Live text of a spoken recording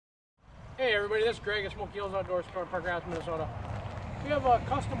Hey everybody, this is Greg at Smoky Hills Outdoor Store, Park, Minnesota. We have a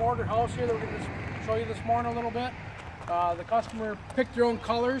custom ordered house here that we're going to show you this morning a little bit. The customer picked their own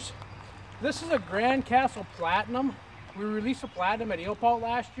colors. This is a Grand Castle Platinum. We released a Platinum at Eelpout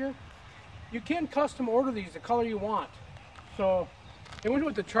last year. You can custom order these the color you want. So they went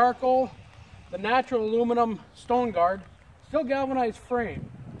with the charcoal, the natural aluminum stone guard, still galvanized frame.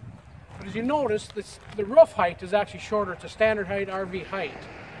 But as you notice, the roof height is actually shorter. It's a standard height RV height.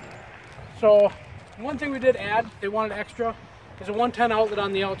 So one thing we did add, they wanted extra, is a 110 outlet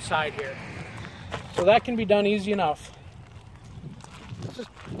on the outside here. So that can be done easy enough. Let's just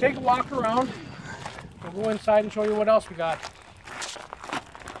take a walk around. We'll go inside and show you what else we got.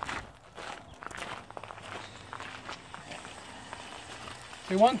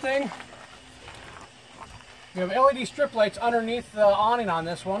 See, one thing, we have LED strip lights underneath the awning on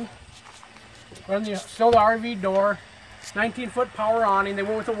this one. Still the RV door, 19-foot power awning. They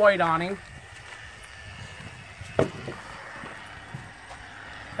went with the white awning.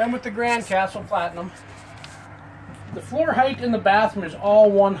 And with the Grand Castle Platinum, the floor height in the bathroom is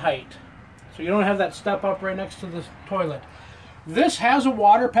all one height. So you don't have that step up right next to the toilet. This has a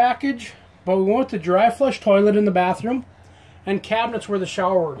water package, but we went with the dry flush toilet in the bathroom and cabinets where the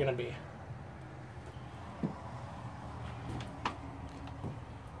shower were going to be.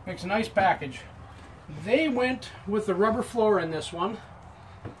 Makes a nice package. They went with the rubber floor in this one.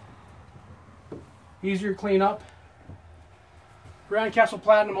 Easier to clean up. Grand Castle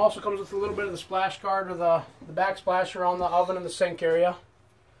Platinum also comes with a little bit of the splash guard or the backsplash around the oven and the sink area.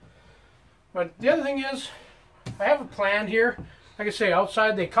 But the other thing is, I have a plan here. Like I say,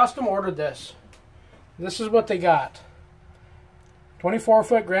 outside they custom ordered this. This is what they got.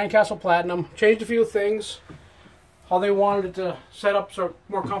 24-foot Grand Castle Platinum. Changed a few things. How they wanted it to set up so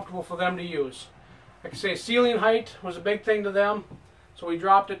more comfortable for them to use. Like I say, ceiling height was a big thing to them. So we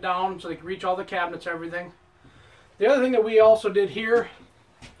dropped it down so they could reach all the cabinets and everything. The other thing that we also did here,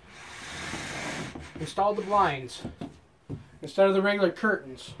 installed the blinds instead of the regular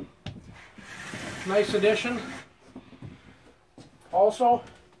curtains. Nice addition. Also,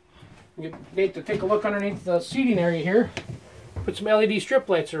 you get to take a look underneath the seating area here. Put some LED strip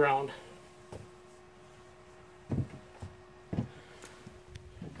lights around.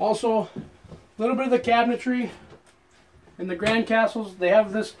 Also, a little bit of the cabinetry in the Grand Castles. They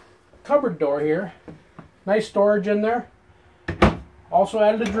have this cupboard door here. Nice storage in there. Also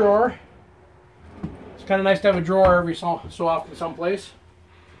added a drawer. It's kind of nice to have a drawer every so often someplace.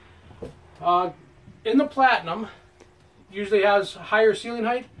 In the Platinum, usually has higher ceiling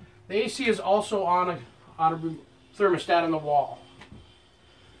height. The AC is also on a thermostat on the wall.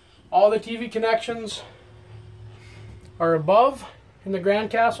 All the TV connections are above in the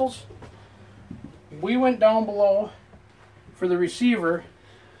Grand Castles. We went down below for the receiver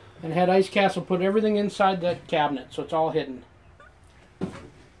and had Ice Castle put everything inside that cabinet, so it's all hidden.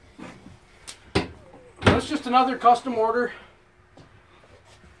 That's just another custom order.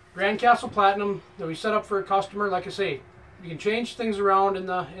 Grand Castle Platinum that we set up for a customer. Like I say, you can change things around in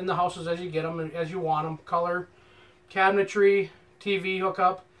the houses as you get them and as you want them. Color, cabinetry, TV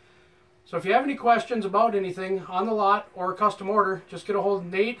hookup. So if you have any questions about anything on the lot or a custom order, just get a hold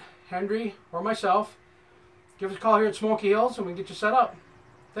of Nate, Henry, or myself. Give us a call here at Smoky Hills and we can get you set up.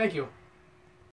 Thank you.